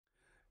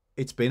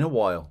It's been a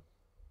while,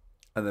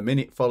 and the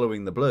minute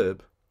following the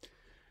blurb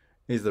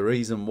is the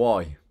reason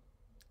why.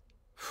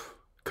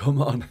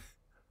 Come on,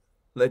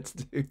 let's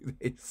do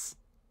this.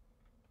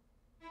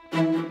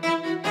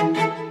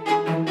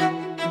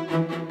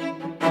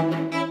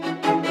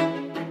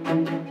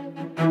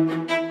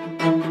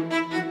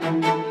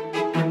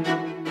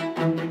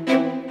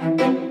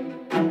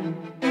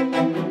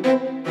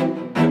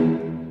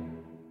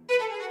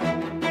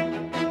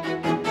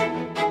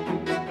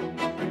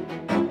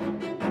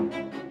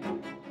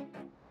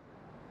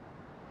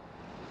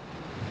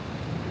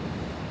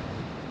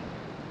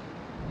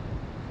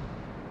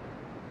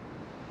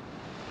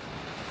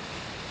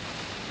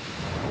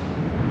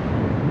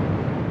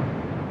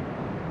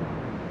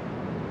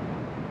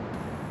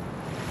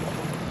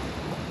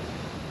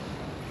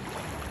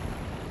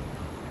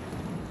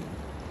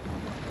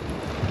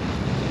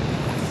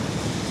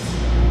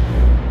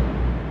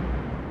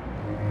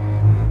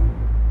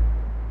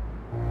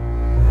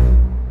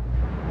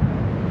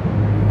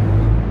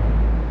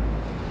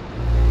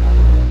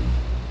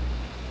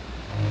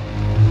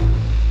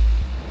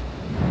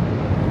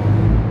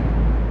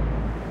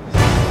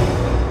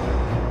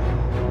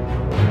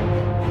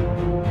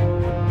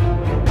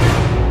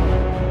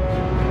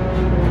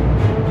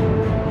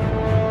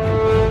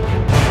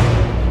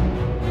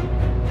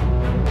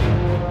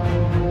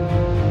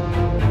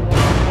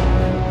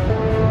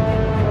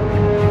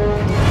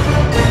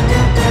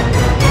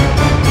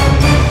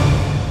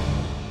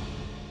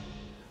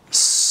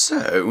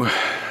 So,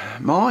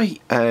 my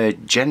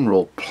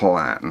general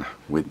plan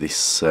with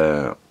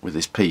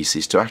this piece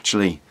is to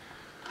actually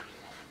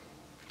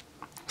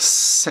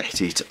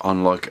set it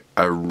on like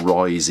a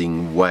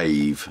rising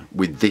wave,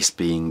 with this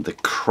being the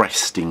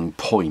cresting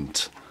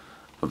point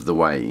of the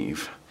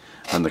wave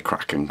and the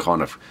Kraken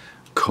kind of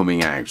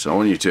coming out. So I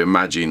want you to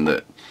imagine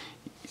that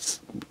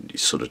his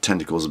sort of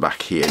tentacles are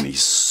back here and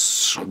he's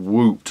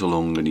swooped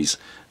along and he's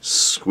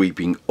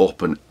sweeping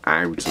up and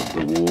out of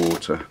the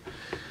water.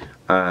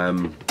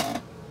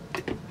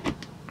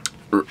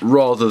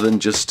 Rather than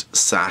just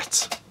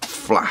sat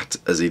flat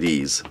as it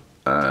is,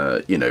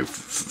 you know,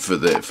 for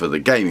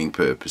the gaming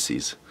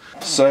purposes.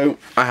 So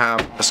I have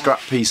a scrap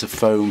piece of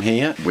foam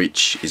here,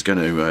 which is going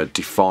to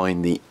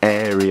define the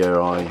area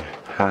I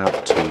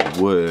have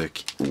to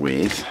work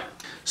with.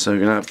 So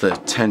we're going to have the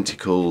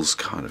tentacles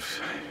kind of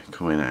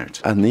coming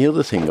out. And the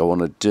other thing I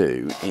want to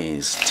do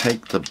is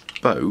take the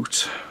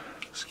boat.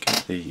 Let's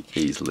get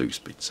these loose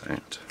bits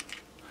out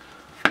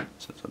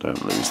so I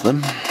don't lose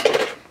them.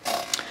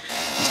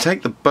 Let's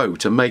take the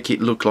boat and make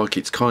it look like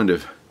it's kind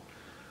of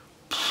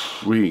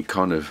really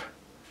kind of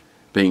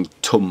being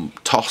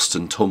tossed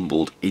and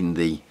tumbled in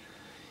the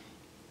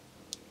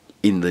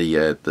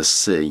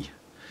sea.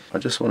 I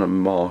just want to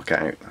mark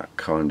out that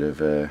kind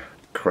of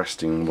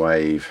cresting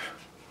wave.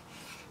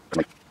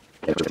 Make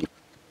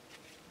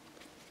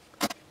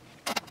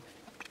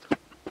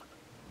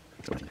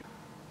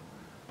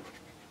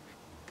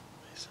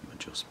some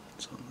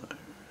adjustments on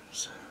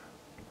those.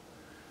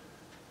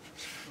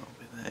 So I'll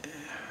be there.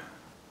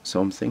 So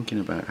I'm thinking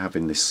about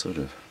having this sort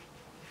of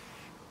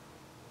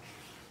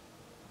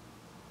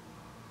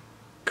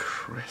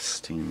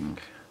cresting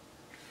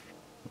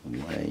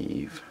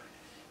wave.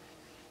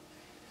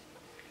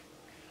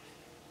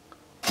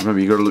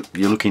 Remember,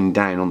 you're looking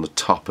down on the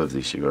top of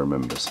this, you've got to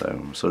remember, so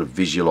I'm sort of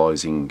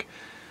visualising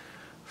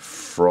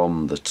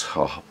from the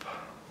top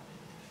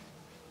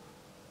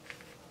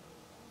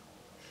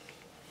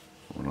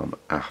what I'm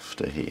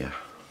after here.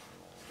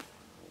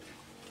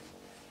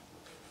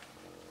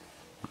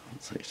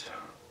 That's it.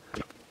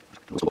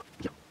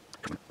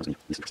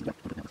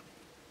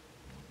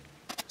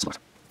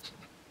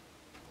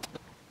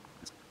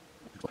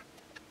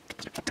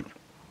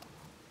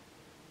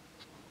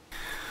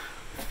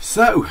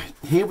 So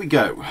here we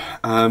go.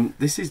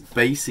 This is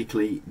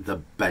basically the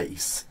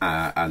base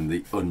and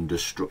the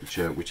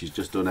understructure, which is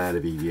just done out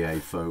of EVA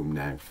foam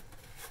now.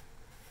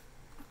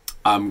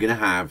 I'm going to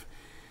have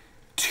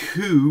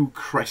two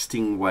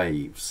cresting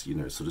waves, you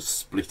know, sort of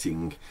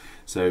splitting.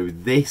 So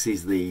this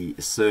is the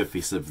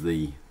surface of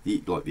the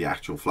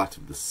actual flat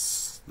of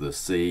the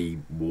sea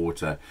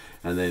water,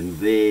 and then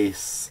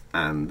this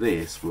and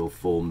this will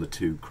form the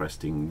two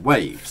cresting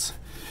waves.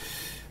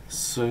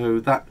 So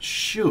that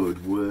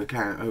should work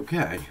out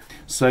okay.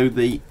 So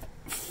the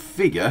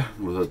figure,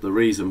 well, the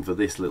reason for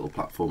this little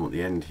platform at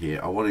the end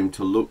here, I want him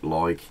to look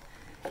like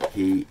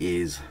he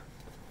is,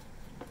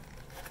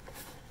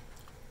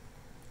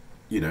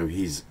 you know,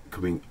 he's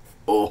coming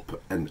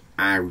up and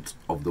out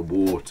of the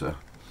water.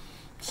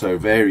 So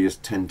various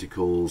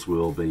tentacles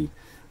will be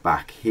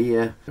back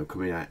here,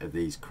 coming out of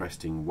these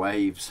cresting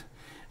waves.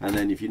 And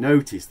then if you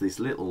notice this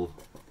little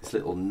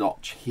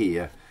notch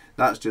here,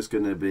 that's just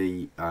going to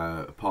be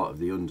a part of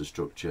the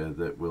understructure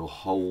that will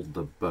hold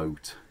the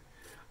boat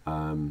at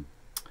an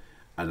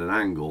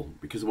angle,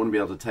 because I want to be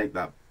able to take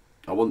that,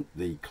 I want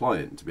the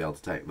client to be able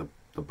to take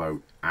the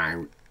boat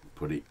out,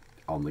 put it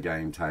on the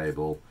game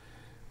table,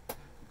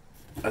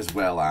 as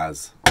well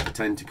as the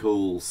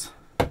tentacles,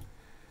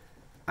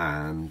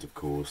 and of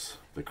course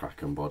the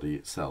Kraken body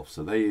itself.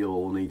 So they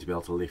all need to be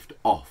able to lift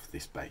off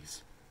this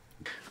base.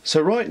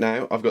 So right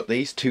now I've got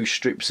these two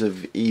strips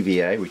of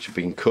EVA which have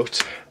been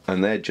cut,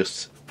 and they're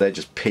just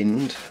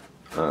pinned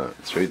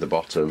through the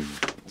bottom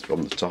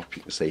from the top,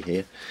 you can see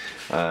here,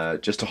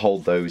 just to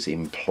hold those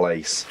in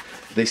place.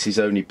 This is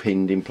only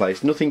pinned in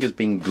place, nothing has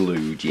been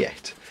glued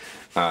yet,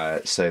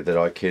 so that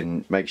I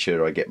can make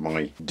sure I get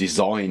my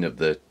design of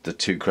the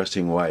two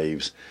cresting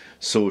waves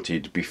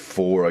sorted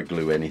before I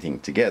glue anything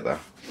together.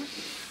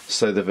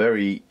 So the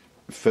very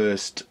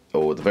first,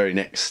 or the very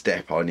next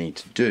step I need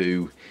to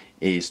do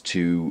is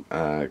to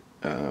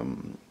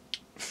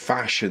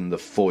fashion the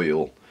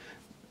foil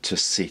to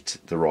sit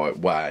the right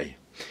way,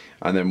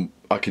 and then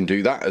I can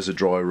do that as a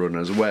dry run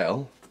as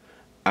well.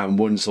 And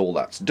once all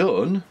that's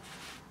done,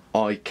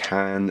 I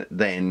can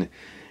then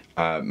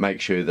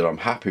make sure that I'm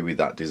happy with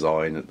that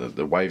design, that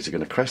the waves are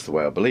going to crest the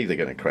way I believe they're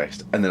going to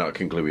crest, and then I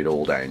can glue it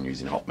all down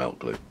using hot melt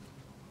glue.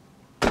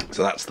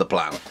 So that's the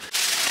plan.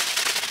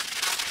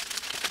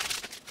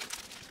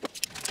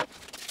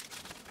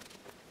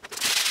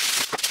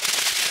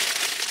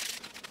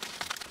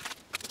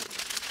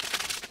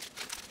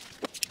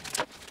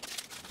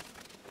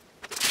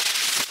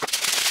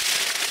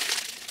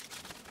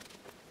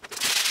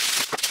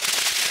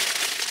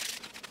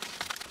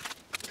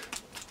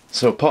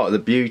 So part of the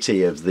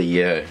beauty of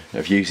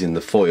using the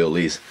foil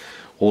is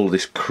all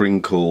this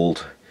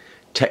crinkled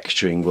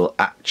texturing will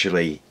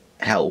actually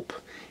help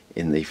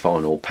in the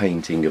final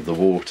painting of the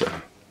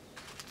water.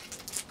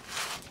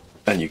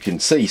 And you can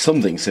see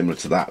something similar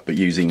to that, but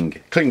using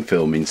cling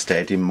film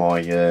instead in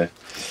my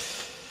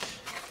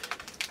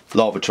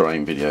lava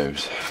terrain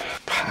videos.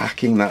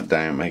 Packing that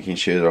down, making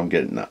sure that I'm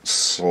getting that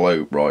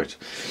slope right.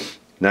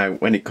 Now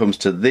when it comes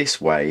to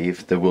this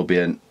wave, there will be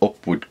an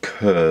upward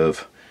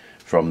curve.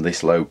 From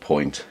this low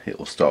point, it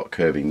will start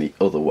curving the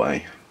other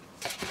way.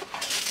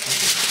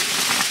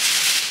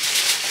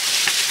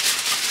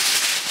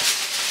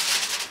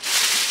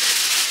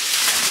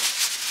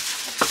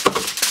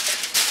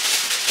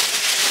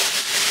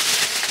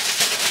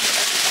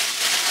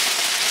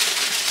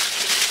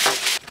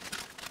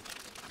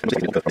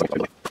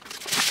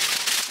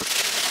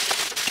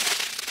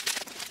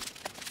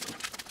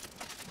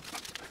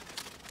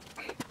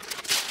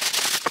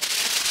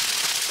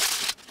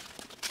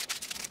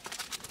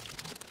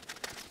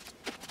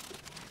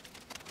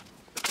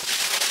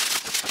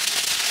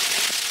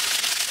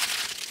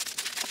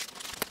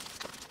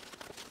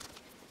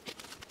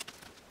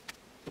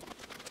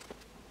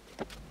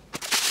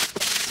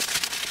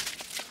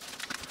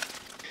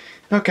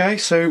 Okay,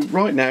 so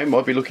right now it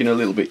might be looking a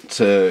little bit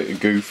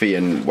goofy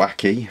and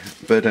wacky,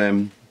 but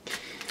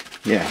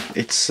yeah,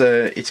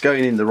 it's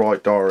going in the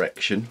right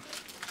direction.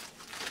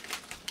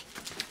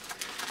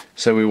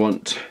 So we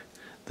want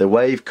the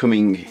wave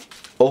coming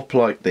up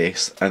like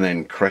this and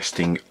then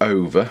cresting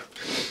over,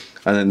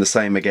 and then the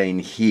same again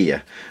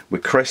here. We're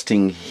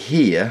cresting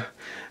here,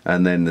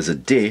 and then there's a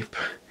dip,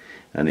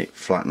 and it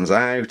flattens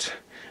out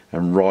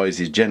and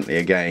rises gently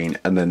again,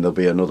 and then there'll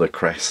be another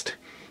crest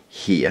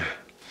here.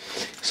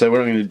 So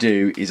what I'm going to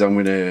do is I'm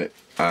going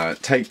to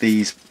take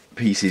these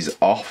pieces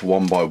off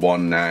one by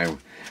one now,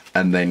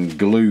 and then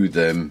glue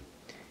them,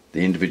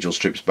 the individual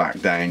strips,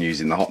 back down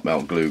using the hot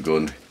melt glue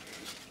gun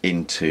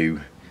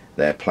into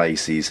their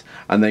places,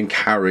 and then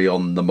carry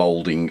on the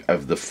moulding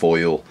of the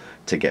foil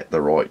to get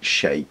the right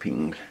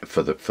shaping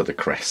for the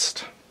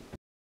crest.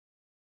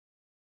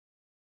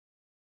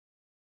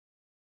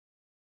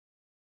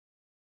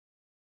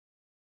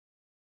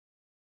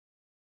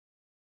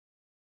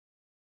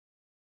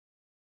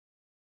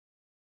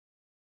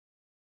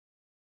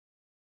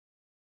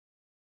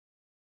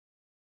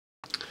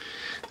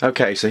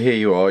 Okay, so here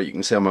you are. You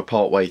can see I'm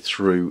part way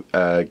through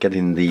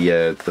getting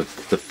the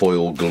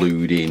foil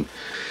glued in.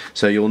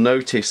 So you'll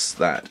notice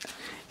that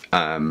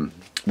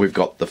we've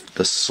got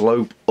the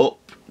slope up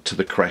to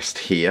the crest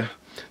here.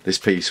 This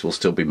piece will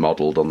still be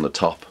modelled on the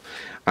top,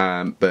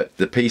 but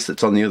the piece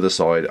that's on the other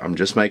side, I'm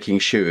just making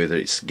sure that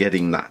it's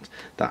getting that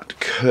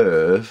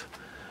curve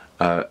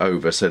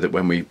over, so that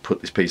when we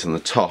put this piece on the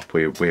top,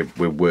 we're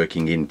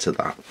working into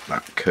that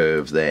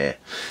curve there.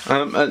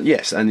 And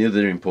yes, and the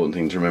other important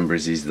thing to remember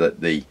is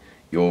that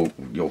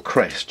your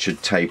crest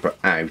should taper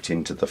out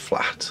into the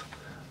flat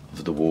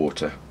of the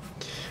water.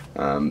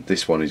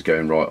 This one is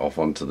going right off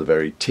onto the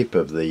very tip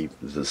of the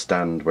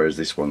stand, whereas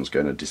this one's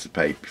going to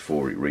dissipate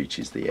before it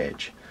reaches the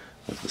edge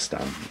of the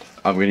stand.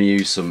 I'm going to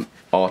use some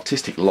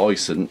artistic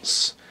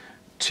license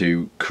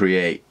to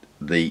create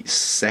the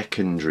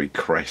secondary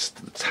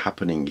crest that's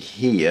happening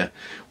here,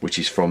 which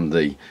is from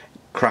the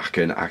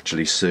Kraken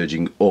actually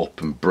surging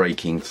up and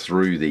breaking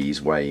through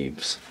these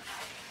waves.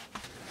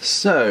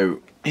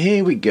 So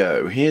here we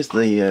go. Here's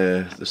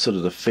the sort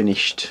of the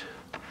finished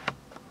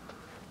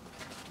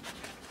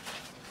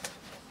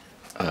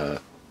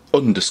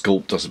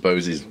undersculpt, I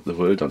suppose is the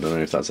word. I don't know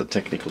if that's a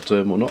technical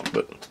term or not,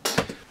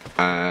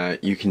 but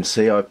you can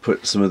see I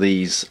put some of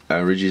these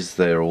ridges.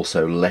 They're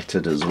also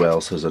lettered as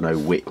well, so as I know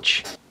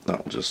which.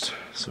 That'll just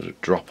sort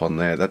of drop on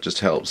there. That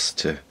just helps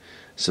to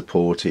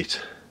support it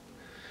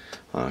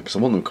because I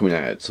want them coming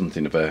out at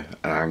something of an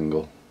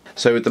angle.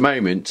 So at the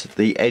moment,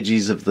 the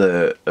edges of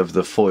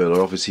the foil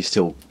are obviously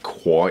still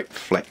quite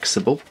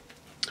flexible.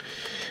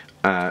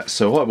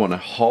 So I want to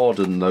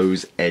harden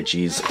those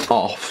edges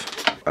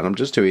off, and I'm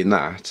just doing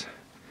that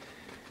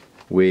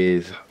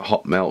with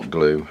hot melt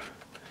glue,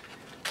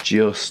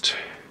 just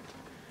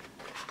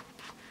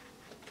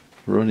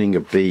running a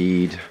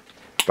bead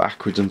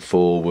backwards and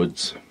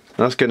forwards. And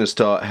that's going to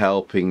start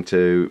helping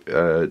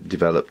to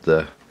develop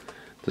the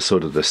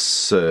sort of the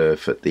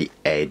surf at the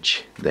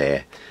edge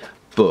there.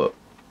 But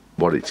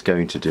what it's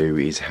going to do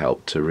is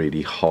help to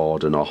really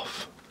harden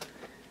off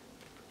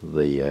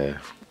the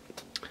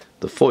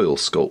foil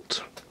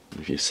sculpt.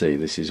 If you see,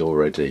 this is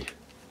already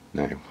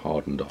now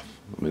hardened off.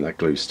 I mean, that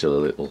glue's still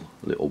a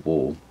little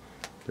warm,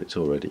 but it's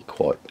already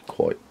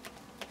quite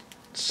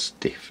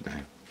stiff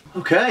now.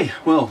 Okay,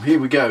 well, here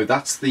we go.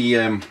 That's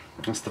the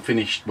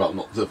finished. Well,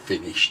 not the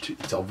finished.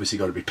 It's obviously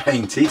got to be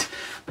painted,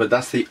 but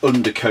that's the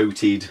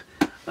undercoated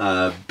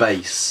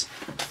base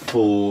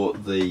for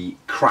the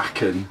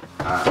Kraken.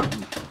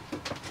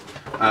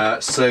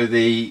 So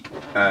the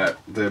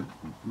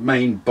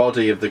main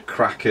body of the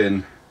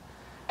Kraken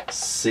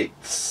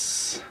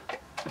sits.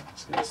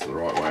 It's the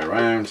right way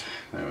around.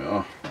 There we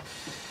are.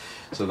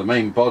 So the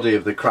main body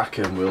of the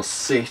Kraken will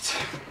sit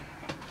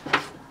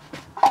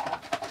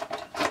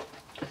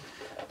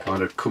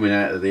kind of coming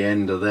out of the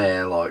end of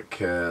there, like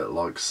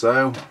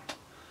so,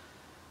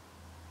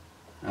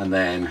 and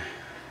then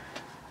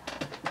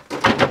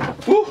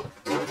woo,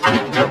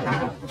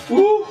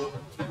 woo.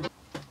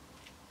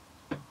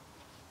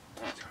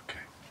 Okay.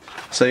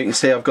 So you can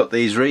see I've got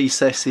these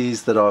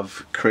recesses that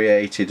I've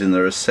created, and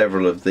there are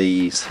several of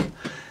these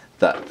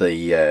that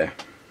the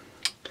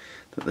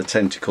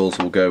tentacles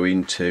will go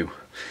into,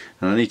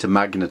 and I need to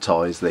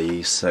magnetise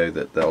these so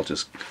that they'll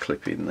just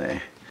clip in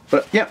there.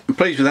 But yeah, I'm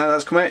pleased with how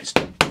that's come out. It's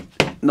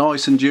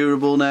nice and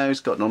durable now. It's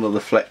got none of the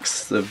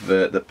flex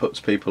that puts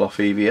people off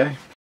EVA.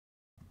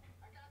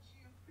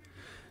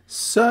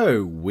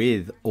 So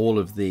with all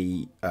of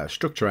the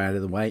structure out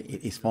of the way,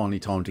 it is finally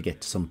time to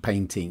get to some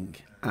painting.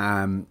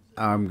 I'm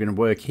going to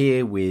work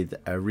here with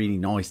a really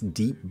nice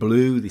deep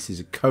blue. This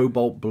is a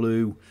cobalt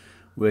blue,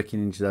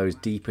 working into those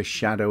deeper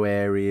shadow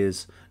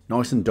areas,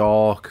 nice and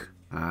dark.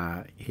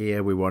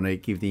 Here we want to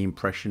give the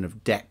impression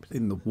of depth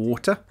in the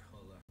water.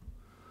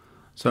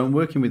 So I'm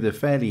working with a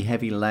fairly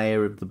heavy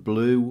layer of the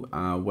blue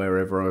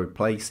wherever I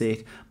place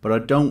it, but I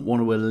don't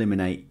want to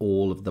eliminate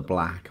all of the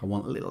black. I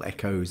want little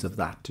echoes of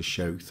that to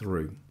show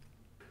through.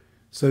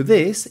 So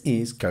this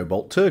is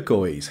cobalt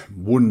turquoise.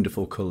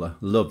 Wonderful colour,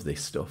 love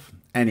this stuff.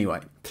 Anyway,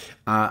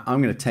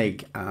 I'm going to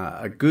take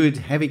a good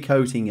heavy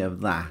coating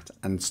of that,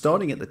 and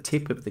starting at the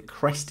tip of the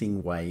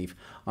cresting wave,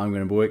 I'm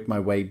going to work my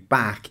way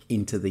back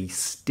into the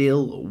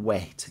still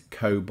wet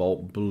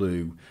cobalt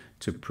blue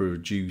to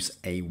produce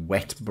a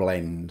wet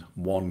blend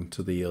one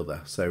to the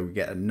other. So we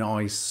get a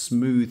nice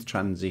smooth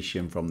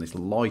transition from this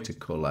lighter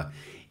colour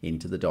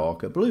into the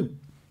darker blue.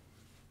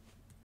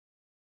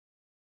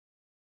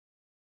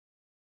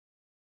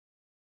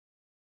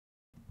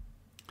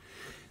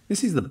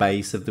 This is the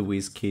base of the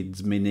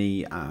Wizkids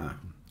Mini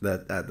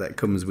that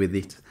comes with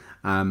it,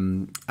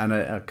 and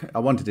I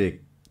wanted to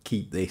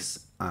keep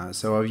this,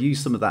 so I've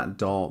used some of that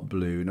dark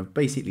blue, and I've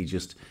basically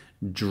just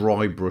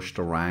dry brushed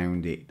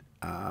around it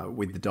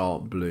with the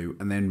dark blue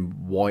and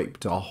then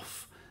wiped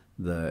off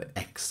the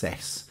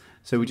excess,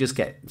 so we just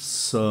get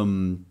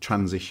some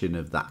transition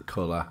of that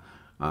colour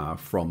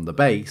from the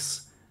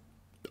base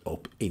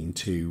up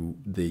into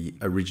the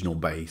original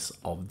base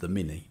of the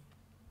Mini.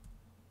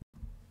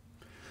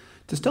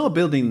 To start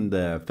building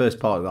the first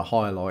part of the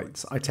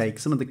highlights, I take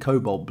some of the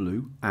cobalt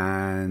blue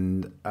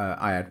and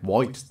I add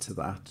white to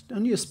that,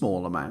 only a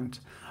small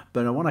amount,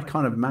 but I want to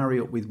kind of marry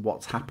up with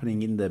what's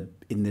happening in the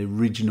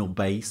original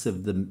base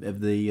of the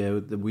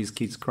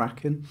Wizkids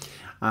Kraken.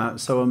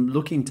 So I'm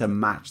looking to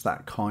match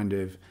that kind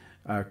of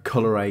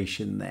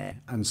coloration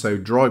there, and so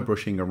dry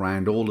brushing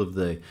around all of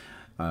the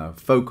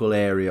focal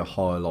area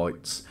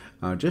highlights,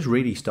 just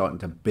really starting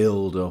to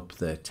build up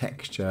the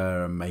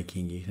texture and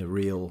making it a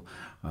real,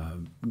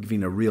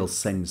 giving a real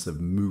sense of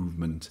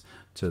movement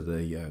to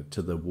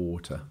the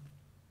water.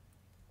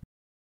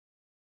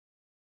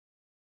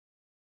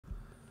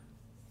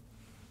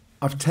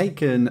 I've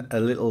taken a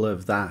little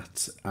of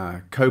that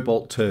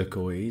cobalt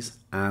turquoise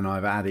and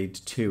I've added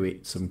to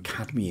it some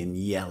cadmium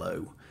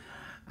yellow,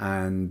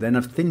 and then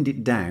I've thinned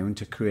it down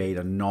to create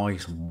a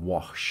nice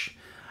wash,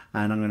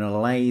 and I'm going to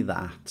lay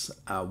that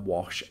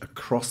wash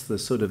across the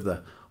sort of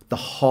the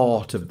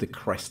heart of the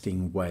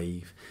cresting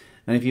wave.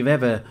 And if you've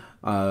ever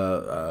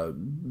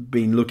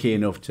been lucky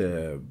enough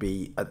to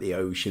be at the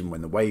ocean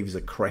when the waves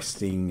are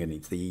cresting and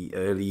it's the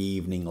early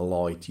evening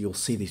light, you'll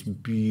see this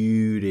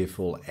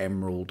beautiful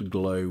emerald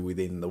glow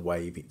within the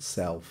wave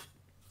itself.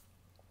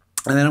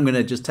 And then I'm going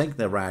to just take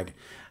the rag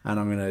and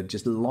I'm going to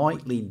just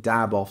lightly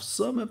dab off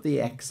some of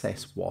the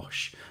excess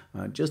wash,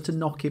 just to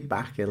knock it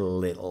back a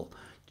little,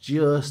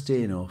 just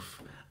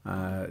enough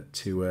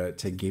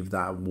to give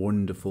that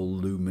wonderful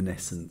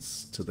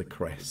luminescence to the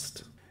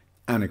crest.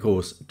 And of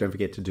course, don't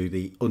forget to do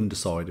the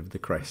underside of the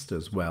crest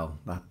as well.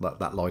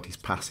 That light is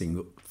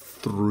passing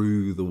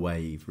through the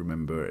wave,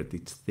 remember, at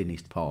its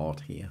thinnest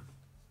part here.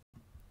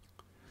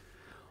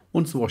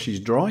 Once the wash is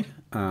dry,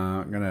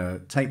 I'm going to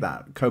take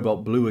that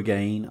cobalt blue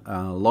again,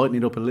 lighten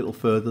it up a little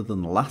further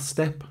than the last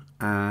step,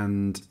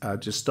 and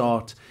just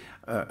start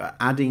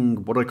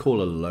adding what I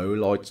call a low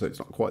light, so it's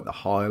not quite the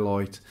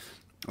highlight,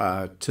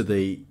 to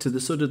the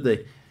sort of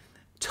the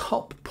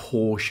top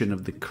portion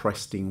of the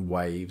cresting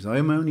waves.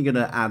 I'm only going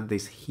to add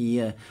this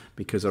here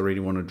because I really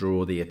want to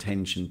draw the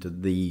attention to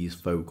these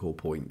focal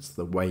points,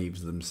 the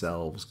waves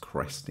themselves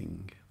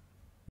cresting.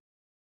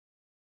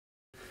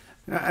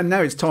 And now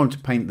it's time to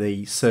paint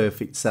the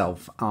surf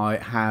itself. I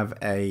have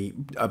a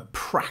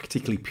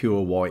practically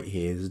pure white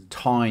here. There's a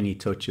tiny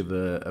touch of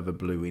a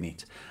blue in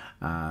it,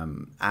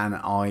 and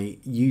I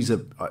use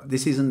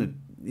this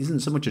isn't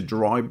so much a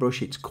dry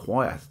brush, it's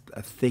quite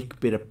a thick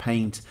bit of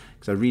paint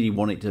because I really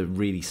want it to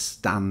really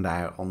stand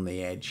out on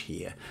the edge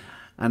here.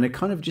 And I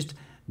kind of just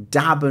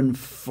dab and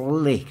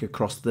flick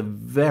across the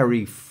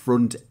very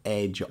front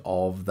edge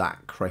of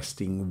that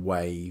cresting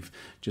wave,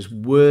 just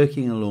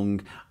working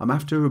along. I'm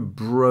after a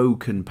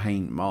broken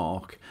paint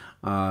mark,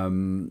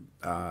 so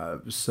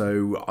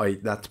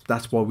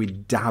that's why we're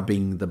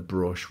dabbing the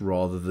brush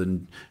rather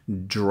than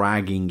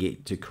dragging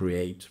it to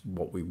create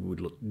what we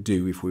would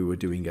do if we were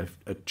doing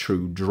a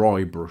true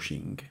dry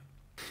brushing.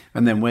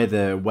 And then where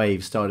the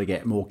waves start to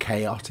get more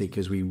chaotic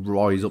as we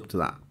rise up to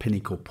that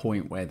pinnacle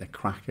point where the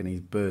Kraken is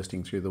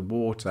bursting through the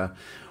water,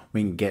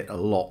 we can get a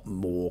lot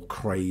more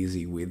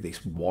crazy with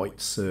this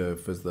white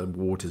surf as the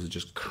waters are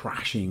just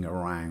crashing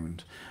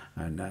around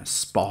and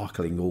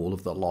sparkling all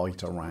of the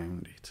light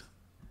around it.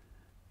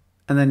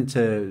 And then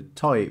to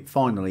tie it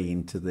finally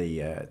into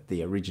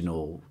the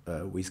original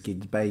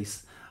Wizkids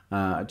base,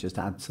 just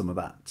add some of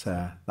that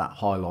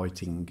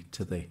highlighting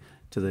to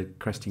the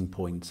cresting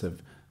points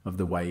of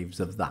the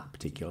waves of that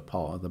particular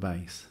part of the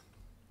base.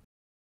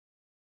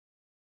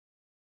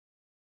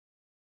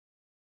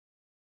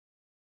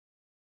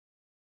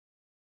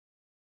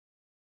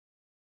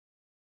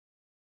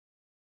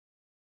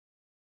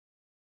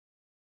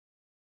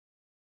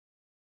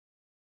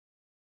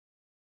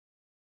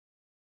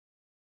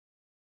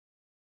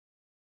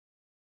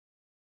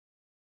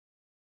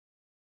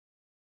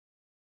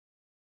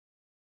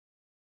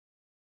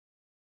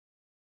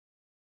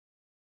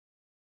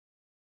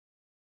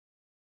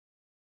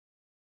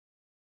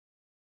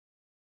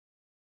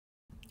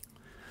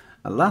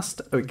 At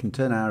last, we can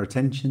turn our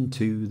attention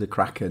to the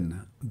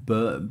Kraken,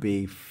 but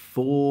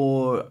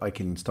before I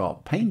can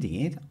start painting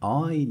it,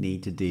 I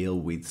need to deal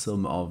with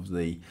some of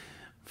the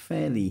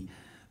fairly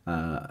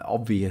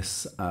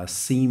obvious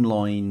seam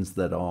lines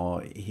that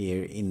are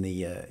here in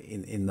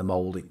the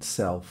mold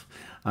itself.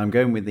 I'm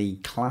going with the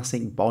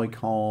classic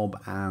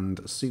bicarb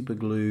and super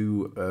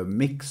glue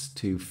mix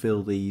to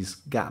fill these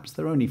gaps.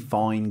 They're only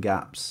fine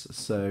gaps,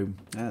 so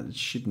it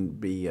shouldn't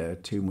be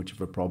too much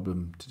of a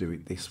problem to do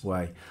it this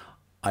way.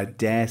 I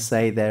dare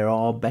say there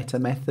are better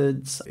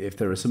methods. If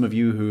there are some of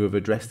you who have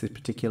addressed this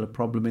particular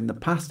problem in the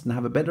past and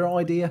have a better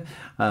idea,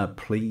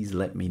 please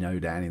let me know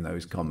down in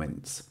those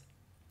comments.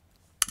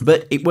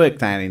 But it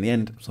worked out in the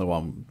end, so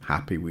I'm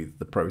happy with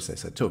the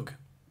process I took.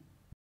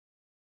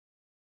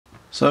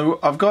 So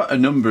I've got a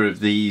number of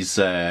these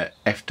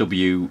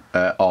FW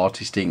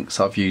artist inks.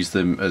 I've used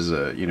them as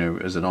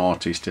as an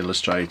artist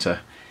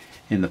illustrator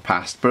in the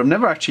past, but I've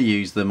never actually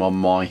used them on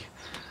my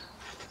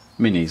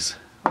minis.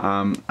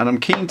 And I'm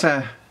keen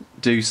to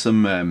do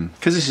some,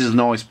 because this is a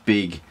nice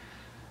big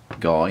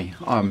guy,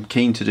 I'm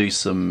keen to do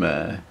some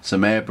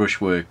airbrush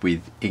work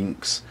with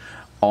inks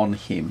on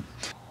him.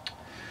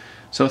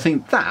 So I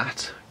think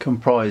that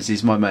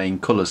comprises my main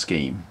colour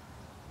scheme.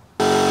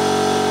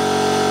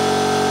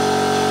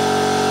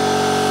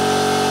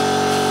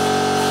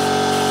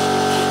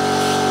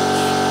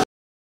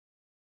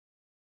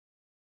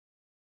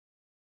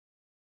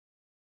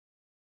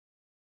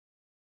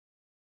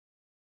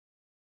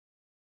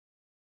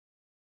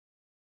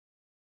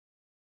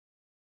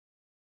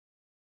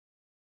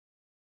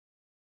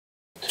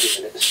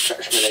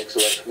 Stretch my legs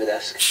away from my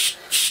desk,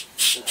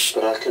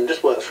 but I can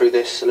just work through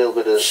this a little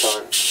bit at a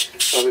time.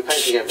 I'll be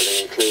painting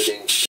everything,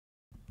 including...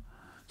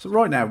 So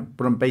right now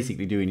what I'm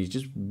basically doing is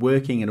just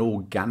working an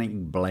organic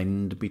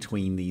blend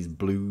between these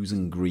blues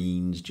and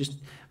greens, just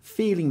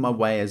feeling my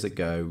way as I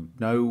go.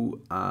 No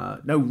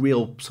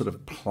real sort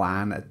of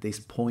plan at this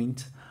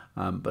point,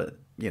 but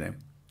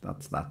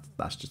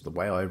that's just the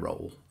way I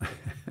roll.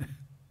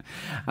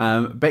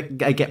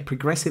 But I get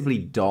progressively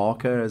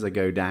darker as I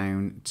go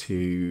down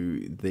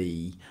to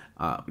the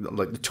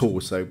like the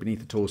torso, beneath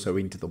the torso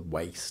into the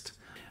waist.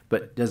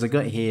 But as I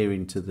got here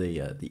into the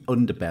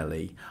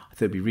underbelly, I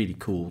thought it'd be really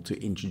cool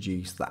to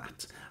introduce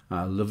that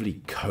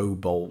lovely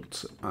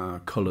cobalt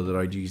colour that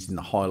I'd used in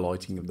the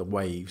highlighting of the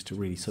waves to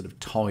really sort of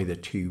tie the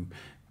two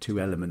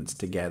elements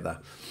together.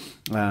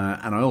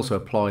 And I also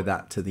apply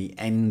that to the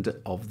end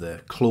of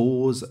the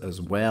claws as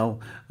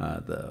well,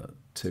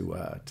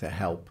 to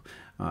help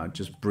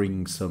just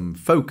bring some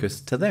focus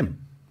to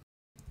them.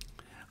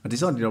 I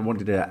decided I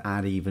wanted to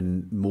add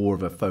even more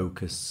of a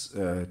focus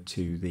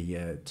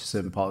to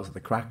certain parts of the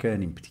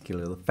Kraken, in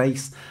particular the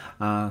face.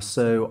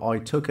 So I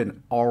took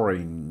an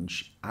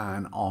orange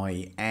and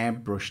I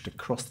airbrushed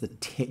across the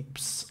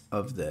tips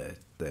of the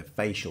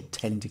facial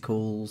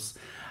tentacles,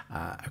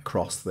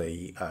 across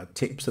the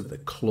tips of the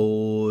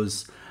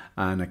claws,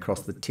 and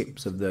across the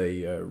tips of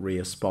the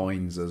rear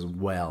spines as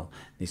well.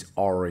 This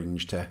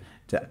orange to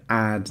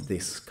add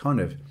this kind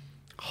of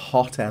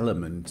hot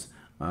element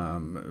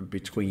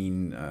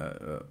between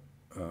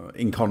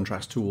in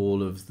contrast to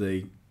all of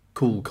the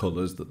cool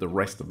colours that the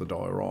rest of the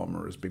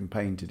diorama has been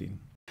painted in.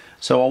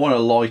 So I want to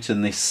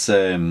lighten this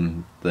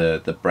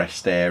the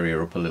breast area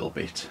up a little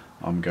bit.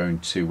 I'm going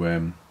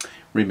to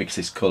remix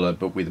this colour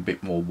but with a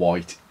bit more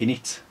white in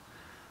it,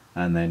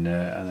 and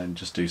then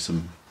just do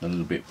a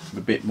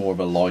bit more of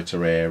a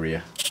lighter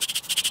area.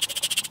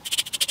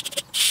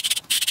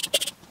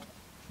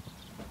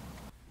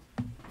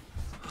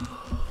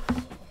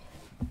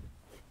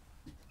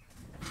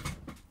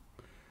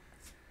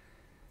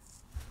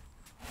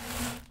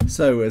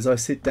 So as I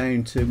sit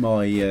down to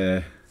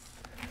my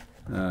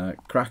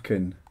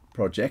Kraken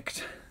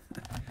project,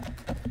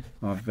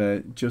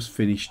 I've just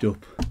finished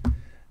up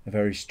a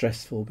very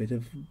stressful bit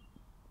of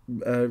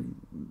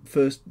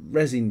first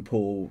resin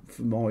pour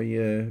for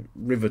my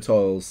river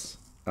tiles,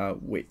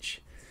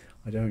 which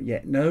I don't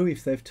yet know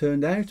if they've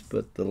turned out,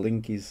 but the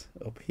link is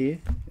up here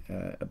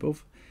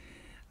above.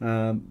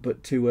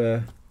 But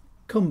to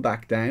come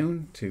back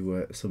down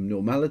to some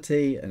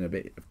normality and a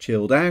bit of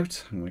chilled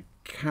out, I'm going to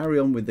carry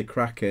on with the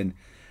Kraken.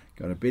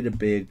 Got a bit of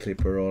beard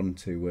clipper on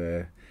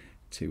to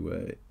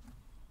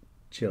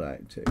chill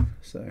out to.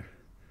 So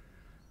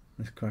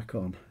let's crack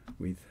on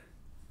with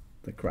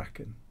the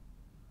Kraken.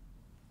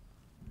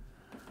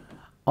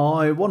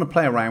 I want to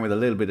play around with a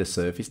little bit of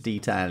surface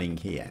detailing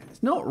here.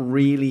 It's not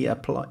really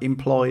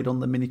implied on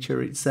the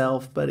miniature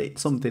itself, but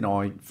it's something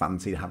I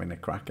fancied having a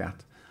crack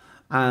at.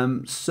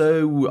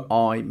 So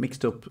I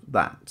mixed up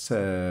that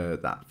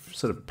sort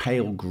of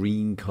pale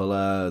green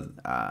colour,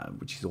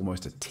 which is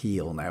almost a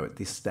teal now at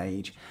this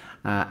stage.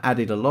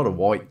 Added a lot of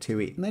white to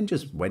it, and then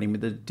just went in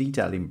with a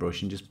detailing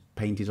brush and just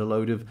painted a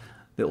load of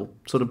little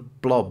sort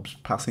of blobs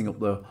passing up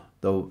the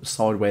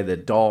side where the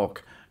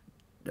dark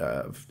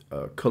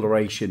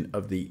coloration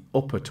of the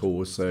upper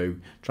torso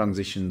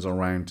transitions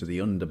around to the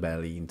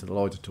underbelly into the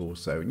lighter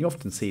torso. And you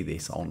often see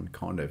this on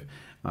kind of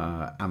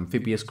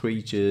amphibious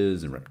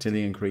creatures and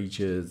reptilian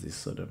creatures, this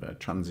sort of a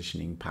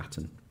transitioning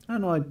pattern.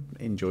 And I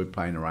enjoyed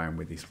playing around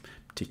with this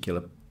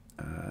particular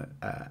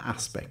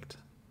aspect.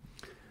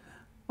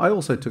 I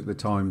also took the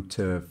time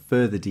to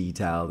further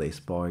detail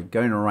this by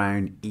going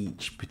around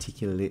each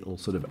particular little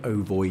sort of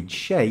ovoid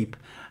shape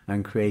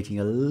and creating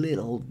a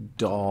little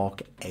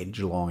dark edge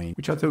line,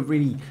 which I thought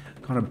really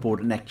kind of brought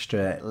an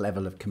extra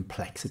level of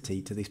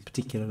complexity to this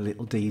particular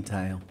little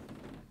detail.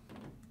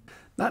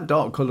 That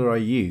dark colour I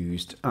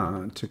used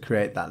to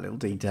create that little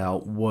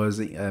detail was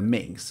a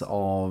mix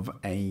of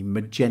a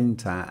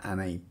magenta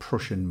and a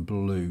Prussian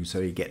blue, so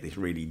you get this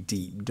really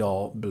deep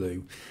dark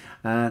blue.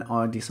 And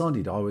I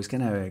decided I was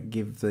going to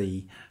give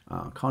the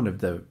kind of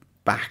the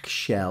back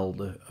shell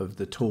of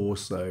the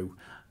torso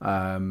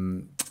a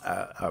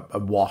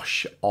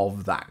wash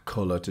of that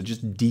colour to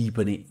just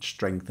deepen it,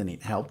 strengthen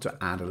it, help to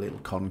add a little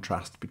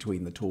contrast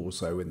between the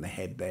torso and the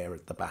head there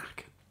at the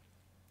back.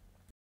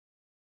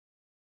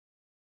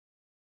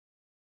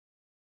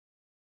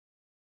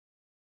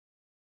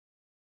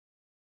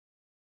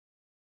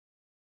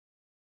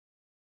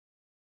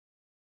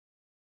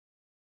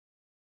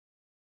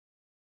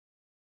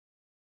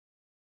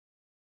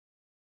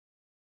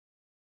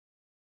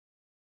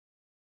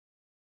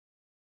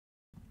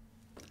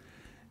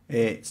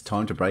 It's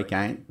time to break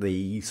out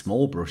the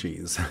small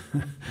brushes.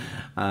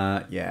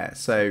 Yeah,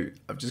 so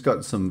I've just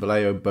got some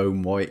Vallejo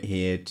bone white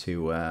here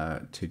to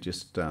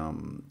just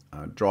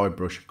dry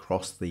brush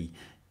across the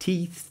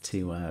teeth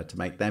to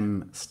make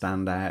them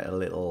stand out a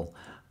little.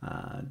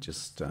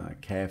 Just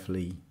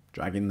carefully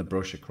dragging the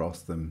brush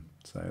across them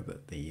so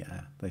that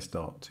they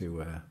start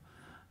to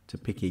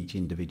pick each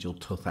individual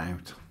tooth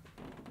out.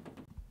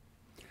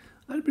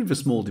 I had a bit of a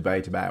small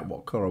debate about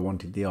what colour I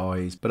wanted the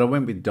eyes, but I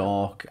went with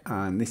dark,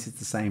 and this is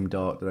the same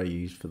dark that I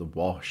used for the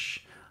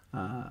wash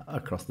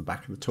across the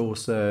back of the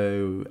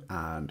torso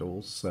and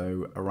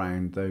also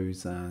around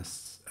those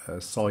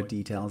side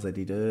details I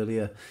did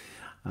earlier.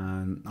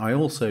 I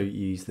also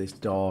used this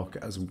dark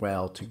as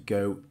well to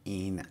go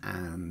in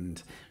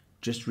and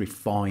just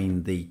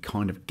refine the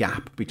kind of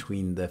gap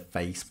between the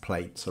face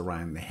plates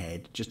around the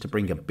head, just to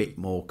bring a bit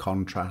more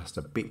contrast,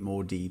 a bit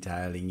more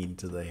detailing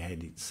into the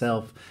head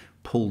itself,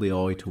 pull the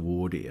eye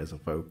toward it as a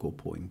focal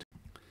point.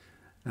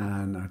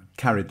 And I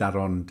carried that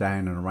on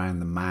down and around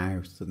the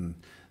mouth and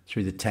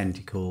through the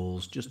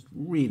tentacles, just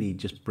really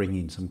just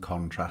bringing some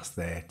contrast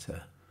there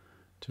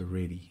to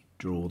really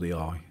draw the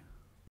eye.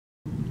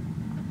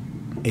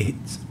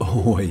 It's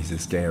always a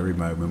scary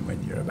moment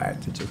when you're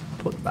about to just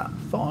put that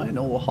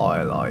final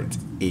highlight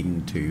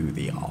into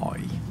the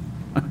eye.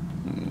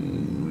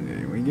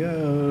 Here we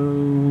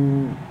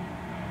go.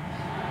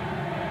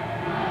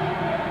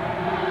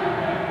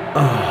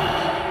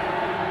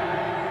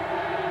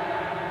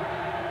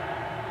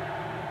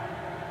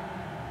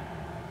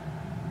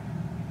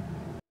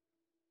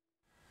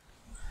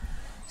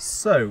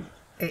 So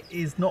it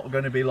is not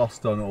going to be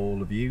lost on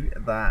all of you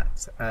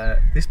that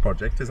this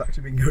project has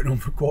actually been going on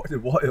for quite a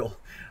while.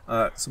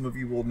 Some of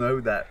you will know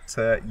that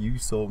you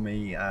saw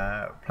me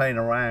playing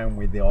around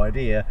with the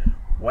idea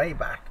way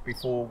back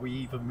before we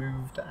even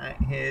moved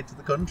out here to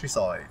the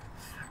countryside.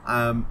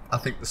 I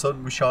think the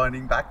sun was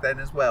shining back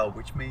then as well,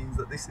 which means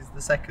that this is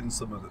the second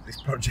summer that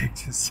this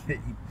project has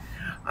seen.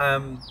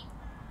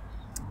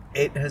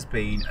 It has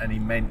been an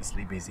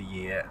immensely busy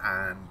year,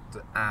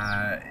 and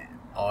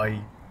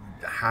I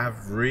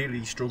have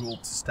really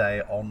struggled to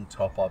stay on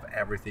top of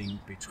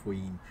everything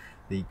between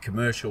the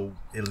commercial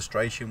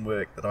illustration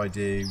work that I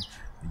do,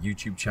 the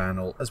YouTube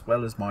channel, as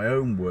well as my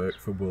own work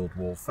for World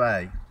War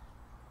Fae.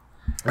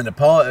 And a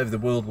part of the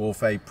World War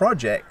Fae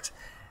project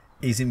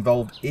is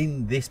involved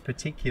in this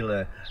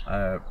particular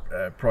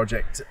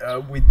project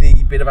with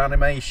the bit of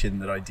animation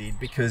that I did,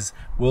 because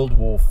World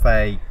War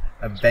Fae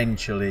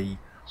eventually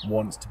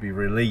wants to be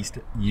released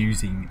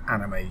using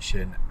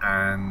animation,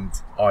 and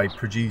I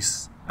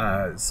produce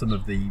some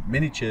of the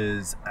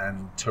miniatures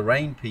and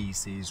terrain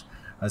pieces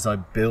as I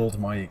build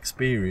my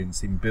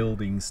experience in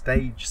building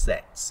stage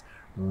sets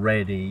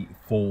ready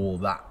for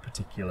that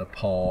particular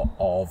part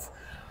of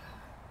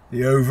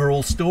the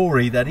overall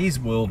story that is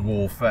World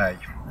War Fae.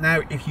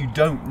 Now, if you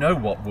don't know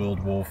what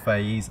World War Fae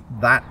is,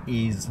 that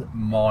is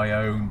my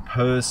own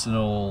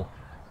personal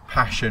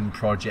passion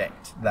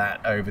project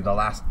that over the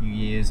last few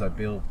years I've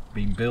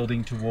been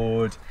building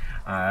toward,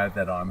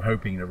 that I'm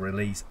hoping to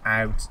release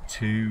out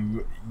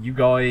to you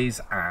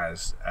guys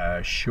as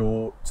a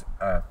short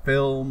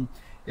film,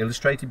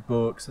 illustrated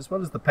books, as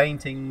well as the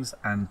paintings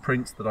and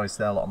prints that I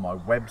sell on my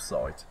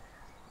website.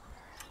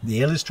 The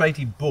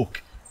illustrated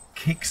book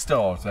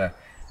Kickstarter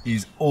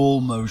is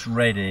almost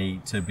ready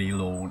to be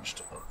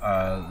launched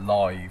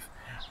live.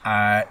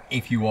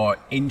 If you are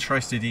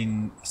interested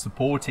in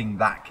supporting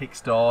that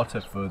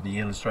Kickstarter for the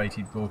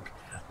illustrated book,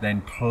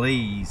 then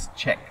please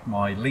check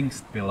my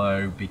links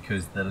below,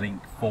 because the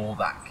link for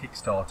that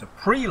Kickstarter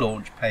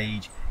pre-launch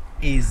page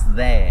is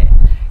there.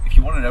 If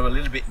you want to know a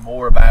little bit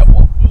more about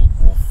what World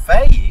War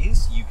Fae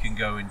is, you can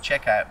go and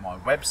check out my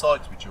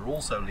websites, which are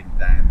also linked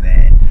down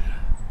there.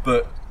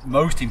 But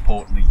most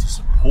importantly, to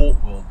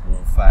support World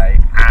War Fae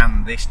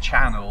and this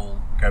channel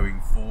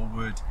going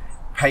forward,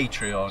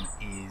 Patreon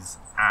is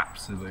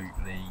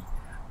absolutely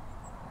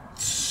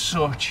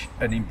such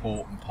an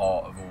important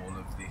part of all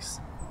of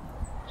this.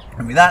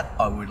 And with that,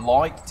 I would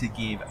like to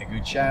give a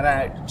good shout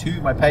out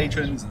to my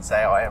patrons and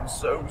say I am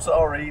so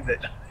sorry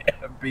that I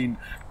have been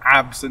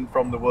absent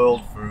from the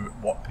world for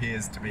what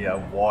appears to be a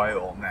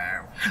while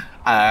now.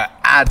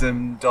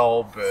 Adam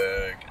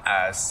Dahlberg,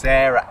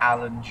 Sarah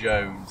Allen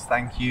Jones,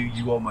 thank you.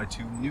 You are my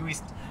two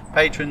newest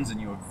patrons, and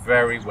you are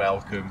very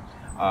welcome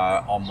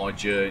on my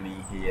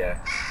journey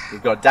here.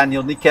 We've got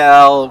Daniel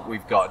Nickel,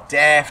 we've got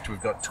Deft,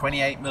 we've got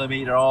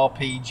 28mm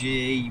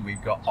RPG,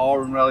 we've got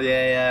Aaron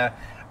Relier,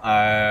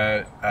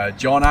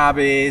 John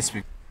Abbas,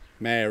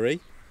 Mary,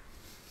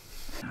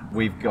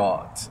 we've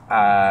got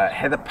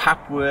Heather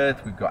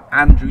Papworth, we've got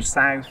Andrew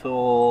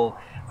Southall,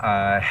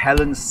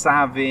 Helen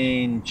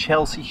Savin,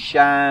 Chelsea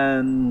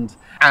Shand,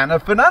 Anna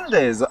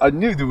Fernandez. I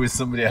knew there was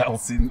somebody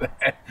else in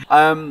there.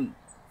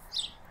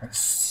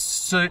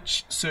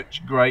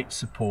 Such great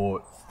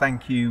support.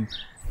 Thank you,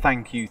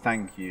 thank you,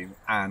 thank you.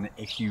 And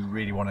if you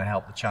really want to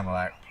help the channel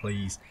out,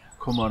 please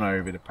come on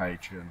over to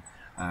Patreon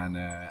and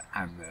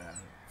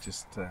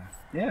just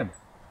yeah,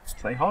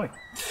 say hi.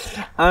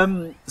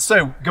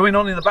 So going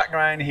on in the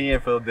background here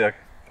for the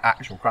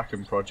actual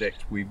Kraken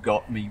project, we've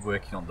got me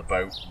working on the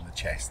boat and the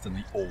chest and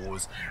the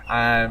oars.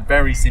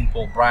 Very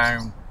simple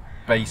brown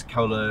base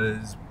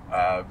colours,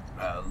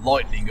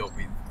 lightening up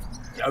with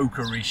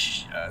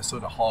ochreish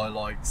sort of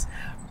highlights.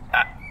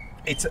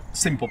 It's a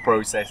simple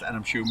process, and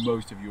I'm sure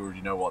most of you already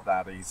know what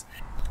that is.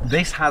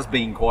 This has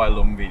been quite a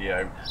long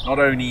video, not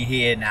only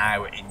here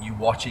now in you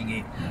watching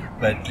it,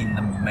 but in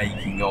the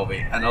making of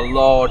it. And a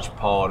large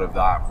part of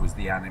that was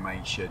the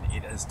animation.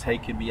 It has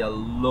taken me a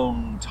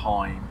long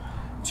time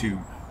to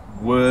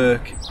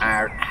work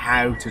out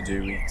how to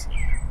do it,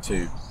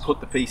 to put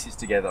the pieces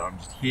together. I'm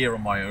just here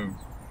on my own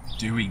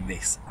doing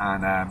this,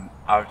 and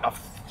I've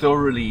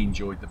thoroughly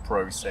enjoyed the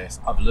process.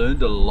 I've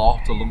learned a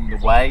lot along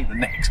the way. The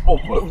next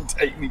one won't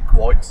take me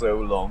quite so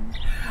long,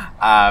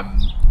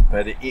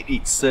 but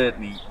it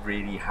certainly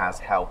really has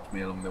helped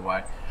me along the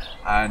way,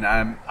 and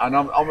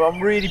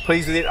I'm really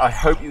pleased with it. I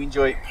hope you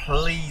enjoy it.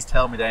 Please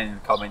tell me down in the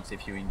comments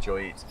if you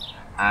enjoy it,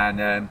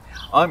 and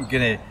I'm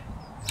gonna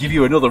give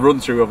you another run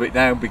through of it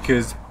now,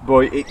 because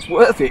boy, it's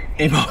worth it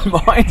in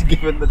my mind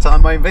given the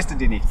time I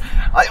invested in it.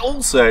 I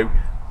also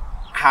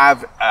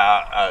have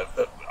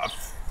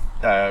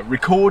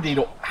recorded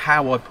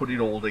how I put it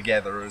all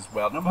together as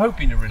well, and I'm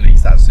hoping to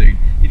release that soon.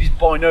 It is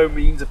by no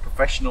means a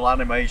professional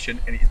animation,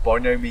 and it is by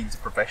no means a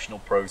professional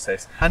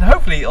process, and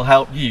hopefully it'll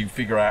help you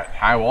figure out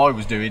how I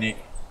was doing it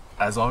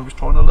as I was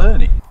trying to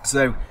learn it.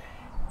 So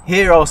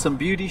here are some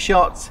beauty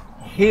shots,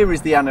 here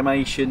is the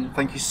animation.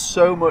 Thank you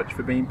so much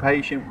for being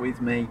patient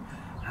with me,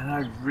 and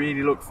I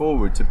really look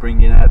forward to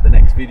bringing out the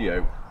next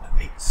video.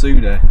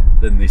 sooner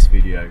than this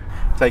video.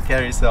 Take care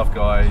of yourself,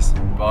 guys.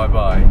 Bye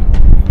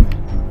bye.